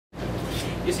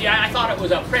You see, I thought it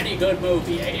was a pretty good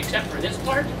movie, except for this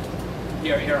part.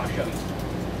 Here, I'll show you.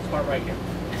 This part right here.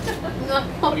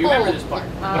 Oh, you remember this part?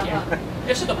 Yeah.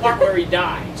 This is the part where he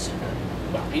dies.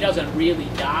 Well, he doesn't really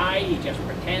die, he just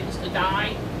pretends to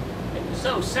die. It was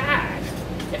so sad.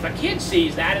 If a kid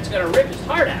sees that, it's going to rip his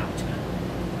heart out.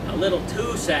 A little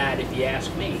too sad, if you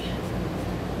ask me.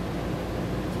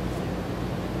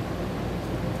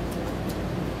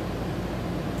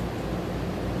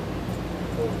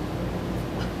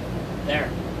 There.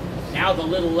 Now the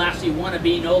little lassie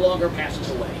wannabe no longer passes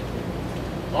away.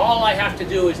 All I have to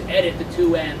do is edit the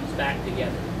two ends back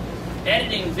together.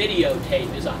 Editing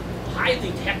videotape is a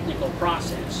highly technical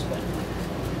process, but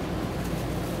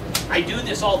I do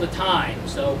this all the time,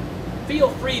 so feel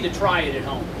free to try it at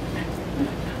home.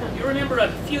 You remember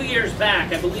a few years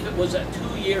back, I believe it was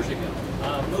 2 years ago,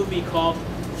 a movie called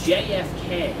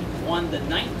JFK won the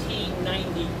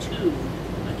 1992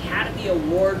 Academy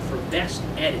Award for Best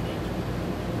Editing.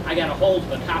 I got a hold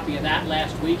of a copy of that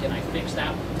last week and I fixed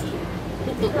that one too.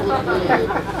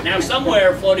 Now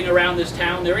somewhere floating around this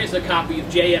town there is a copy of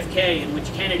JFK in which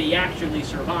Kennedy actually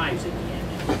survives in the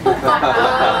end.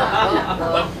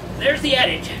 But there's the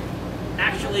edit.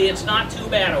 Actually, it's not too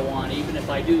bad a one, even if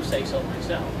I do say so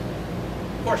myself.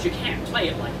 Of course, you can't play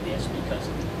it like this because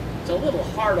it's a little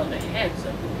hard on the heads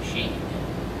of the machine.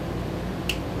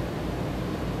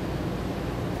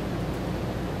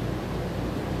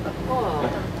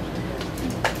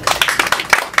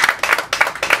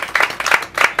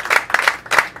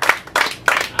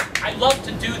 I love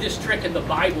to do this trick in the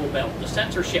Bible Belt. The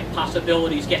censorship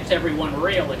possibilities gets everyone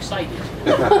real excited.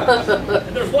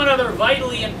 And there's one other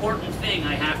vitally important thing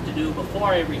I have to do before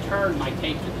I return my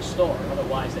tape to the store.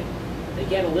 Otherwise, they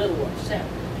get a little upset.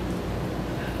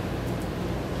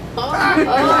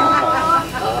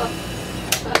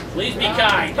 Please be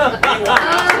kind.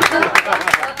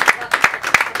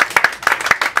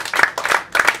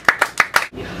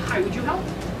 Hi, would you help?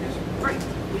 Yes. Great.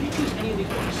 Would you choose any of these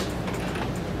books?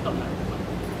 Doesn't matter.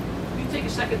 You take a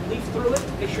second, leaf through it,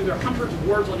 make sure there are hundreds of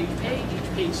words on each page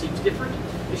seems different.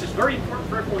 It's just very important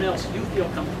for everyone else you feel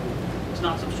comfortable. It's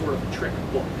not some sort of a trick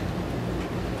book.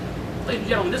 Ladies and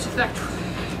gentlemen, this effect,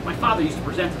 my father used to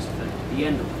present this effect at the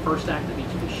end of the first act of each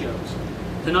of his shows.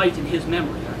 Tonight, in his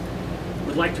memory, I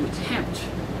would like to attempt to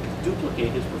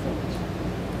duplicate his performance.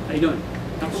 How you doing?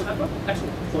 Comfortable with that book?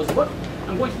 Excellent. Close the book.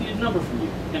 I'm going to need a number from you.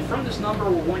 And from this number,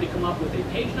 we're going to come up with a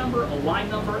page number, a line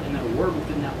number, and then a word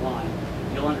within that line.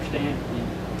 You'll understand.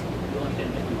 You'll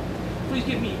understand it. Please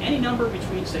give me any number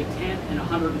between, say, 10 and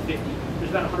 150. There's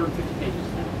about 150 pages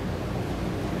now.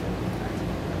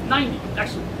 90.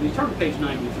 Excellent. Will you turn to page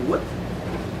 90 if you would?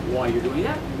 While you're doing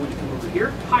that, I'm going to come over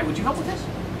here. Hi, would you help with this?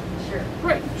 Sure.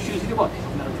 Great. Choose either book.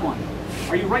 No matter which one.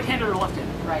 Are you right-handed or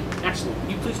left-handed? Right. Excellent.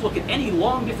 Will you please look at any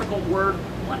long, difficult word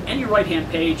on any right-hand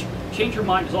page. Change your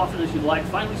mind as often as you'd like.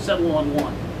 Finally settle on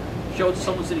one. Show it to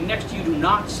someone sitting next to you. Do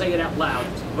not say it out loud.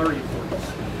 It's very important.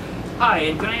 Hi,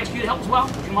 and can I ask you to help as well?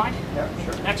 Would you mind? Yeah,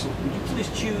 sure. Excellent. Would you please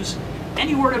choose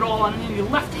any word at all on any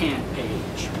left-hand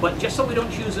page? But just so we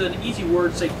don't choose an easy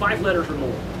word, say 5 letters or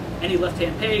more. Any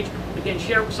left-hand page. Again,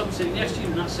 share it with someone sitting next to you.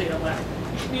 Do not say it out loud.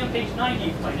 You should be on page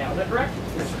 90 by now. Is that correct?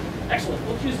 Yes, sir. Excellent.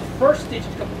 We'll choose the first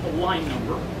digit to come up with a line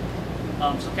number.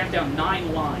 So count down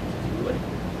 9 lines, if you would.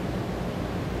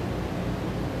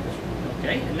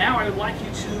 Okay, and now I would like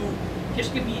you to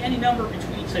just give me any number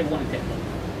between, say, 1 and 10.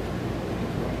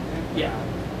 Yeah.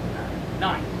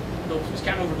 9. So please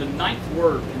count over the 9th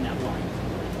word in that line.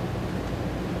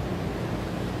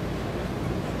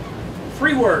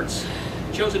 3 words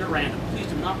chosen at random. Please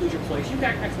do not lose your place. You can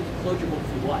actually close your book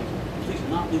if you like. Please do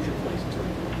not lose your place. It's very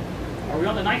important. Are we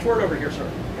on the 9th word over here, sir?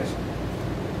 Yes, sir.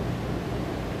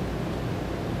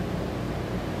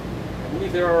 I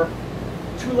believe there are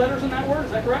 2 letters in that word.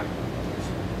 Is that correct?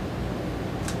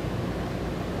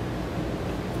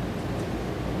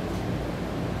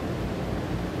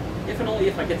 If and only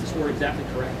if I get this word exactly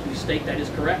correct, please state that is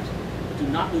correct, but do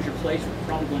not lose your place. We're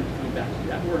probably going to be coming back to you.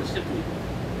 That word is simply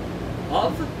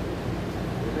of.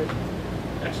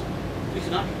 Excellent. Please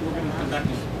do not. We're going to come back to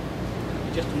you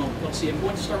in just a moment. Let's see. I'm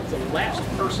going to start with the last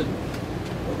person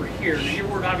over here. Now, your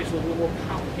word obviously is a little more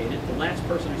complicated. The last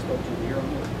person I spoke to here on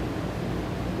the word.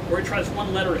 We're going to try this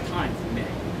one letter at a time, if we may.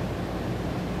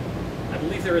 I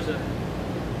believe there is an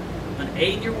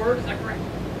A in your word. Is that correct?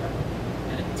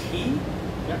 And a T.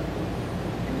 Yeah.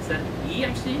 And is that an E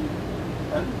I'm seeing?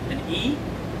 An E?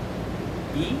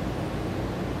 E?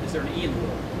 Is there an E in the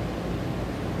word?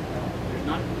 No, there's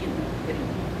not an E in the word. Getting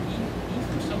E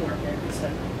from somewhere. It's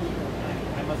an E.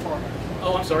 I'm a foreigner.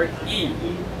 Oh, I'm sorry. E.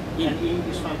 E. And E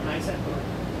is from Isaac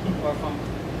or from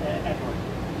Edward.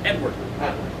 Edward.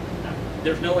 Edward.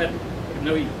 There's no Edward.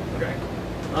 No E. Okay.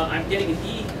 I'm getting an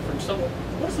E from someone.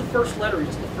 What's the first letter?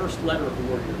 Just the first letter of the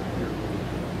word you're looking at.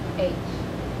 H.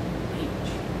 H.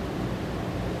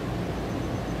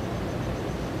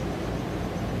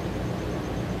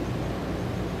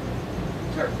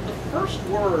 Sir, the first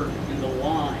word in the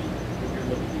line that you're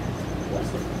looking at, what's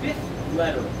the fifth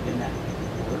letter in that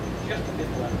word? Just the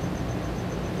fifth letter.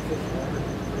 Fifth letter,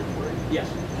 first word. Yes.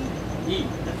 E.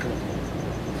 That's correct.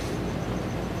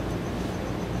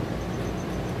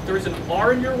 There is an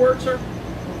R in your word, sir?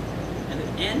 And an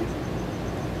N?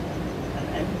 An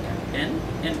N. N?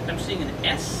 And I'm seeing an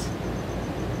S.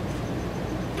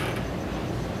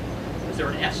 Is there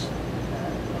an S?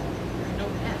 There's no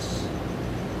S.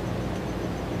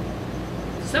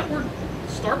 Does that word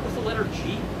start with the letter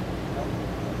G? No.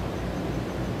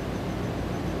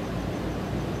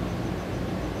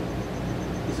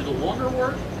 Is it a longer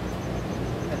word?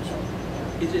 Pencil.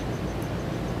 Is it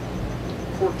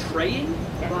portraying?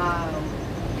 Wow.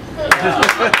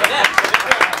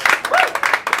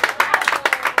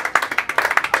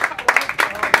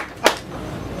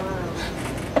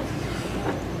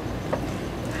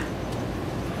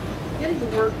 Getting the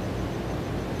word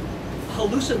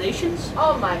hallucinations?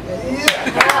 Oh my goodness.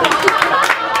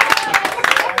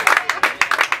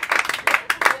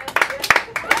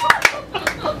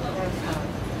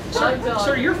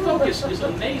 Sir, your focus is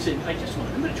amazing. I'm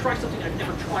going to try something I've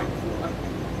never tried before.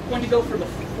 I'm going to go for the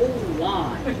full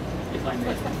line, if I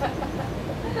may.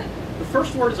 The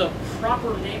first word is a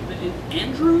proper name.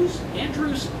 Andrews?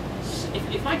 Andrews,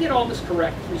 if I get all this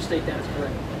correct, please state that as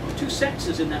correct. There's two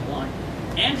sentences in that line.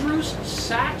 Andrews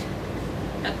sat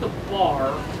at the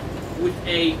bar with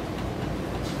a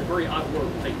very odd word,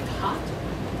 with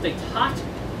a tot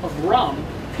of rum,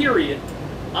 period.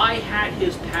 I had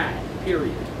his pad,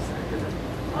 period.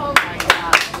 Oh my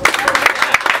God.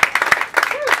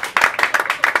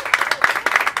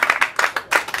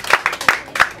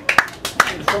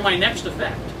 And for my next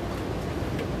effect.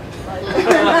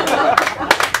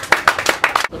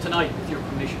 But tonight, with your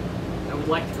permission, I would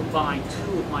like to combine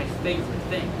two of my favorite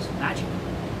things, magic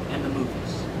and the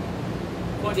movies.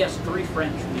 I'm going to ask three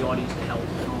friends from the audience to help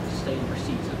and all to stay in their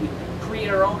seats as we create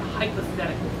our own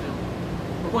hypothetical film.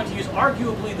 We're going to use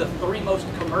arguably the three most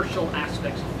commercial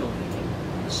aspects of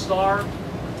filmmaking: the star,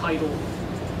 the title,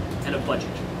 and a budget.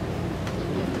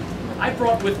 I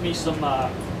brought with me some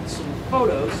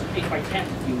photos, 8 by 10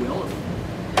 if you will, of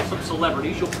some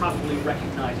celebrities. You'll probably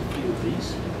recognize a few of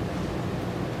these.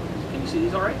 Can you see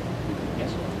these all right?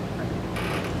 Yes?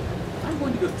 I'm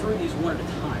going to go through these one at a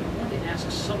time. I'm going to ask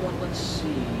someone, let's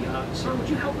see, sir, would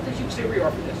you help with this? You can stay where you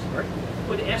are for this, all right? I'm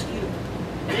going to ask you to,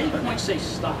 at any point, say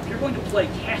stop. You're going to play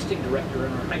casting director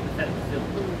in our hypothetical film.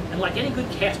 And like any good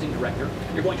casting director,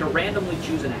 you're going to randomly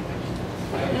choose an actor.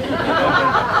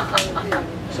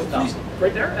 So please,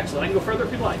 right there, excellent. I can go further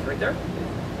if you'd like. Right there? Okay.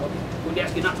 I'm going to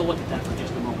ask you not to look at that for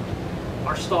just a moment.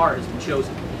 Our star has been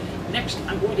chosen. Next,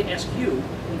 I'm going to ask you,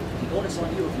 the onus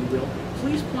on you if you will,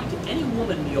 please point to any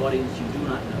woman in the audience you do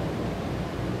not know.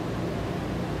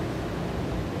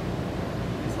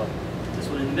 This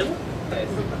one in the middle?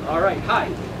 All right,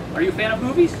 hi. Are you a fan of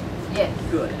movies? Yes.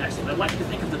 Good, excellent. I'd like you to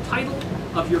think of the title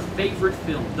of your favorite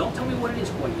film. Don't tell me what it is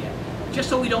quite yet. Just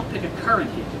so we don't pick a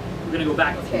current hit. We're going to go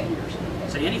back a few years.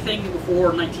 Say anything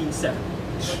before 1970.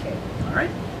 Okay. All right?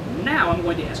 Now I'm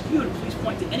going to ask you to please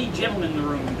point to any gentleman in the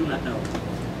room you do not know.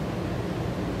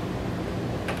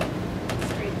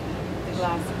 The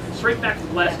glasses. Straight back to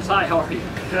the glasses. Hi, how are you?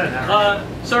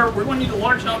 Good. Sir, we're going to need a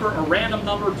large number, a random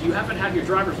number. Do you happen to have your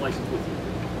driver's license with you?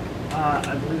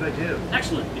 I believe I do.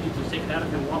 Excellent. Could you please take it out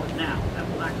of your wallet now? That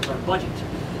will act as our budget.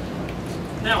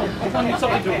 Now, I'm going to need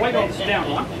something to write all this down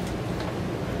on.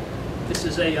 This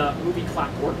is a movie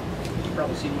clapboard. You've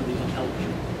probably seen one of these on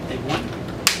television. Take one.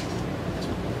 This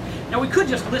one. Now, we could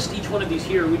just list each one of these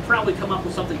here. We'd probably come up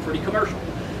with something pretty commercial.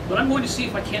 But I'm going to see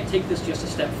if I can't take this just a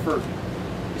step further.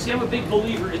 You see, I'm a big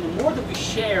believer in the more that we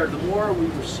share, the more we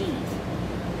receive.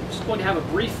 I'm just going to have a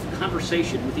brief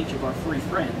conversation with each of our three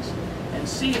friends and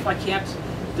see if I can't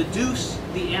deduce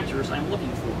the answers I'm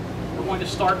looking for. We're going to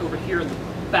start over here in the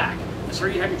back. Sir,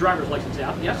 you have your driver's license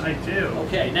out, yes? I do.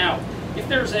 Okay, now, if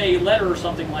there's a letter or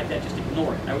something like that, just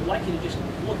ignore it. I would like you to just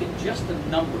look at just the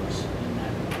numbers in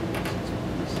that.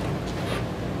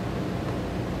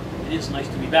 It is nice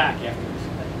to be back after this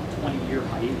 20-year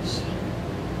hiatus.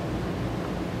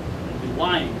 I'd be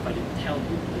lying if I didn't tell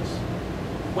you this.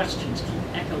 Questions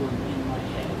keep echoing in my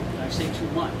head. Did I say too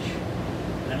much?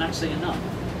 Did I not say enough?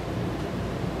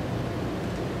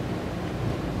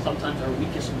 Sometimes our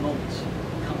weakest moments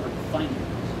come our defining ones.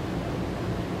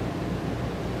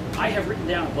 I have written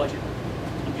down a budget.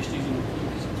 I'm just using a few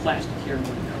plastic here and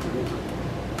one covered over.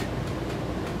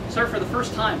 Sir, for the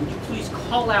first time, would you please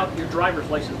call out your driver's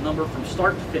license number from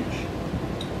start to finish?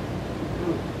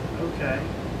 Ooh, okay.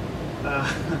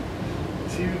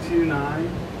 229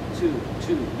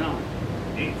 229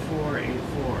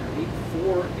 8484.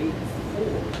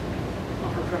 8484.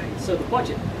 All right. So the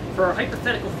budget for our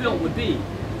hypothetical film would be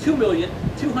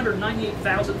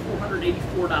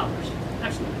 $2,298,484.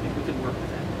 Absolutely, I think we can work with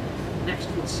that. Next,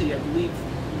 let's see. I believe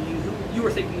you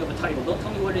were thinking of a title. Don't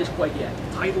tell me what it is quite yet.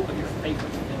 The title of your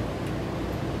favorite film.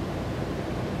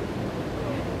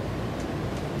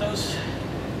 Those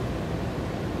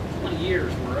 20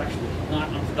 years were actually not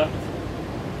unproductive.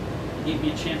 It gave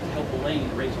me a chance to help Elaine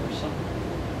raise our son.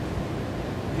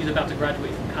 He's about to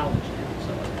graduate from college now,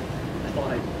 so I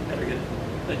thought I'd better get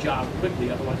a job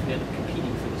quickly, otherwise we end up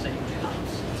competing for the same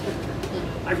jobs.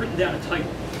 I've written down a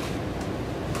title.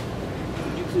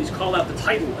 Would you please call out the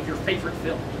title of your favorite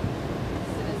film?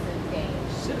 Citizen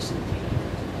Kane. Citizen Kane.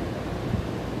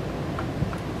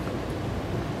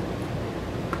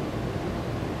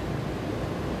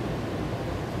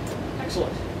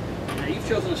 Excellent. Now you've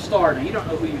chosen a star. Now you don't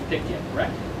know who you've picked yet,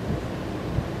 correct?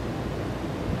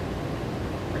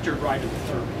 Richard Rider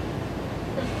III.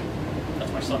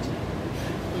 That's my son's name.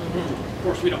 Of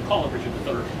course, we don't call him Richard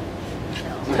III.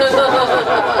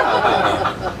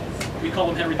 We call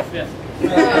him Henry V.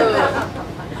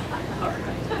 All right.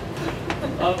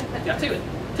 Yeah, take a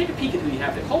peek at who you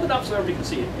have there. Hold it up so everybody can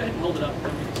see it. Go ahead and hold it up so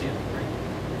everybody can see it.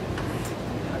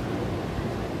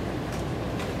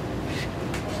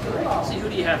 Great. Let's see, who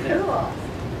do you have there?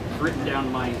 I've written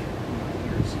down my here.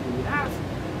 See who we have.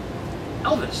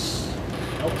 Elvis.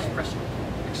 Elvis Presley.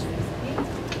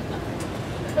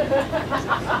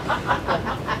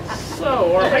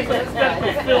 So, our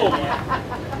hypothetical film.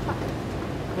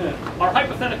 Our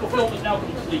hypothetical film is now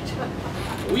complete.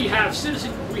 We have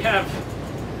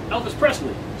Elvis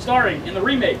Presley starring in the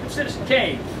remake of Citizen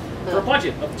Kane for a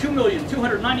budget of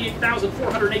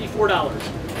 $2,298,484.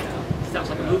 Sounds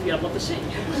like a movie I'd love to see.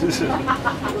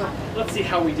 Let's see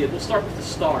how we did. We'll start with the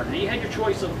star. Now you had your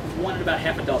choice of one in about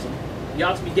half a dozen. The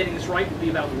odds of me getting this right would be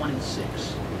about 1 in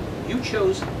 6. You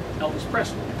chose Elvis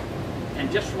Presley.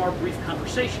 And just from our brief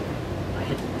conversation, I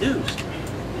had deduced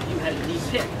that you had indeed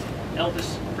picked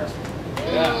Elvis Presley.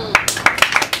 Yeah.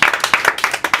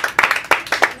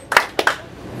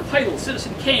 Title,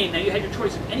 Citizen Kane. Now you had your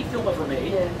choice of any film ever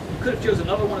made. Yes. You could have chosen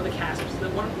another one of the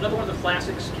another one of the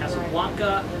classics,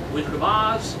 Casablanca, Wizard of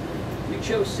Oz. We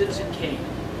chose Citizen Kane.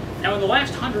 Now in the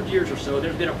last 100 years or so,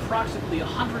 there's been approximately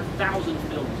 100,000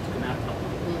 films to come out of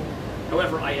Hollywood.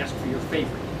 However, I asked for your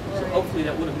favorite. So hopefully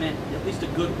that would have meant at least a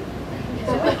good one.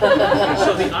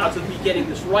 So the odds of me getting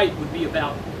this right would be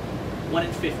about 1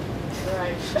 in 50.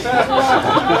 Right.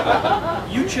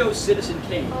 You chose Citizen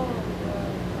Kane.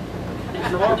 And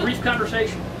from our brief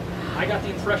conversation, I got the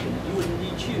impression that you would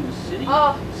indeed choose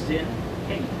Citizen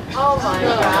Kane. Oh my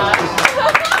gosh.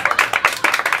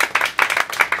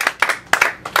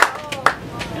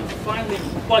 And finally,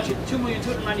 budget,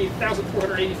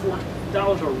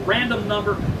 $2,298,484, a random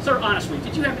number. Sir, honestly,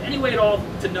 did you have any way at all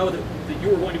to know that you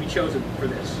were going to be chosen for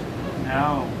this?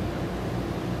 No.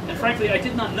 And frankly, I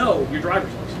did not know your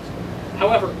driver's license.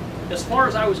 However, as far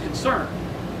as I was concerned,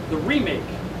 the remake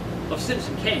of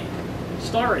Citizen Kane,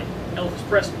 starring Elvis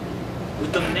Presley,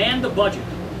 would demand a budget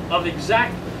of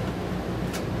exactly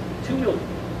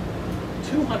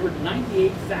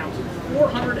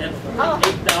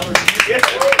 $2,298,448. Yes.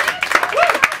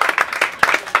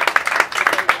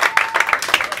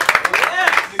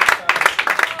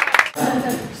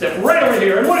 Step right over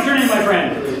here. And what is your name, my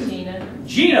friend? Gina.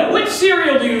 Gina. Which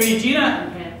cereal do you eat, Gina?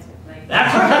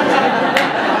 That's right.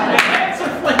 Enhancer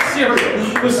Flake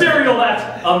cereal. The cereal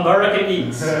that America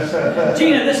eats.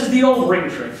 Gina, this is the old ring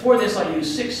trick. For this, I use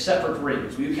 6 separate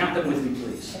rings. Will you count them with me,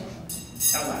 please?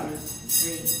 Out loud.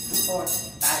 3, 4,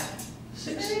 5.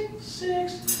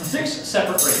 6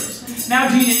 separate rings. Now,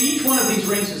 Gina, each one of these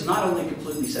rings is not only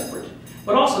completely separate,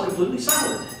 but also completely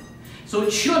solid. So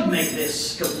it should make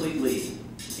this completely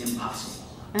impossible.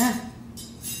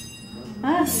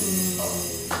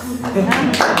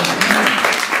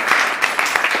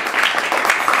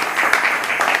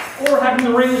 Or having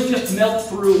the rings just melt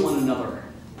through one another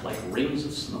like rings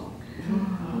of smoke.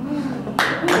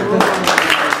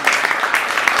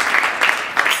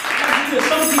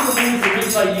 Some people believe the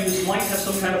rings I use might have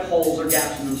some kind of holes or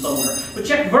gaps in them somewhere, but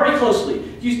check very closely.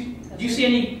 Do you see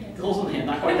any holes in the hand?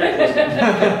 Not quite that close. Do you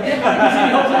see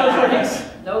any holes in those rings?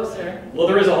 No, sir. Well,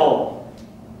 there is a hole.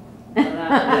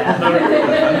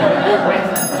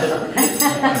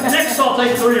 Next, I'll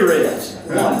take 3 rings.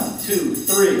 1, 2,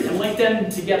 3, and link them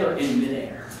together in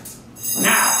midair.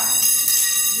 Now,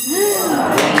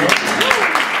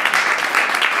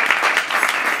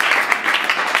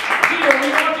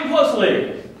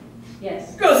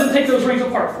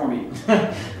 apart for me.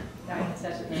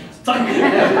 Tuck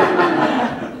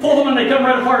Pull them and they come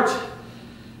right apart.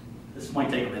 This might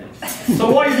take a minute.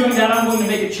 So while you're doing that, I'm going to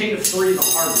make a chain of 3 the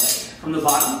hard way. From the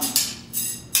bottom,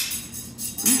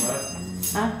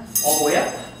 all the way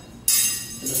up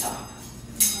to the top.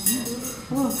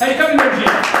 How you coming there,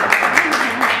 Gina?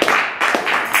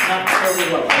 Not terribly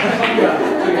well.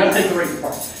 So you gotta take the rings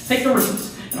apart. Take the rings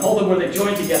and hold them where they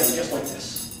join together, just like this.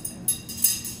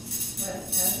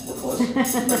 We're close. Right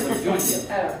where they join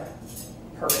together.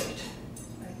 Perfect.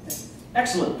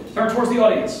 Excellent. Turn towards the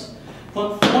audience.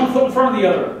 Put one foot in front of the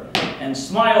other. And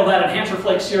smile that Enhancer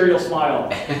Flake cereal smile.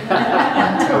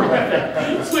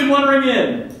 Terrific. Swing one ring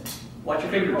in. Watch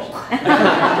your fingers.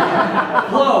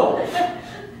 Blow.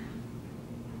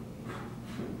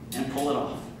 And pull it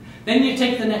off. Then you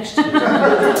take the next 2.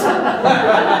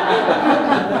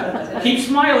 Keep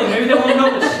smiling, maybe they won't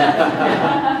notice.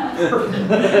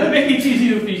 Maybe it's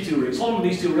easy with these 2 rings. Hold them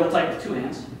with these 2 real tight with 2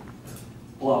 hands.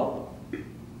 Blow. And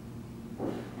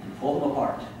pull them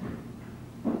apart.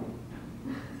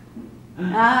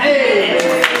 Hey!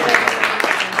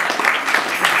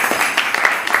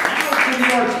 Now for the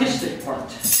artistic part.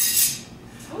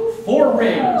 4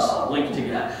 rings linked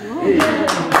together.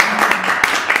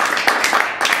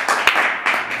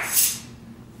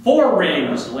 4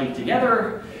 rings linked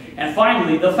together. And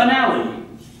finally, the finale.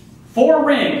 4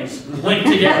 rings linked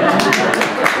together.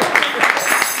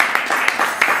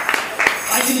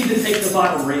 I can even take the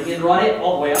bottom ring and run it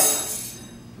all the way up.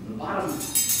 From the bottom.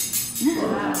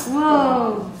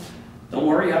 Whoa. Don't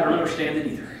worry, I don't understand it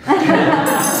either.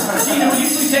 Gina, will you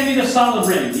please take me the solid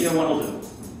ring? You know what I'll do.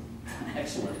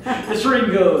 Excellent. This ring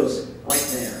goes right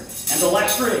there. And the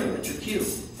last ring, that's your cue.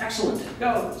 Excellent.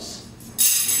 Goes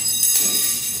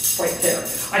right there.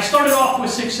 I started off with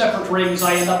 6 separate rings.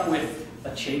 I end up with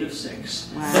a chain of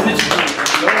 6. Wow. Then this ring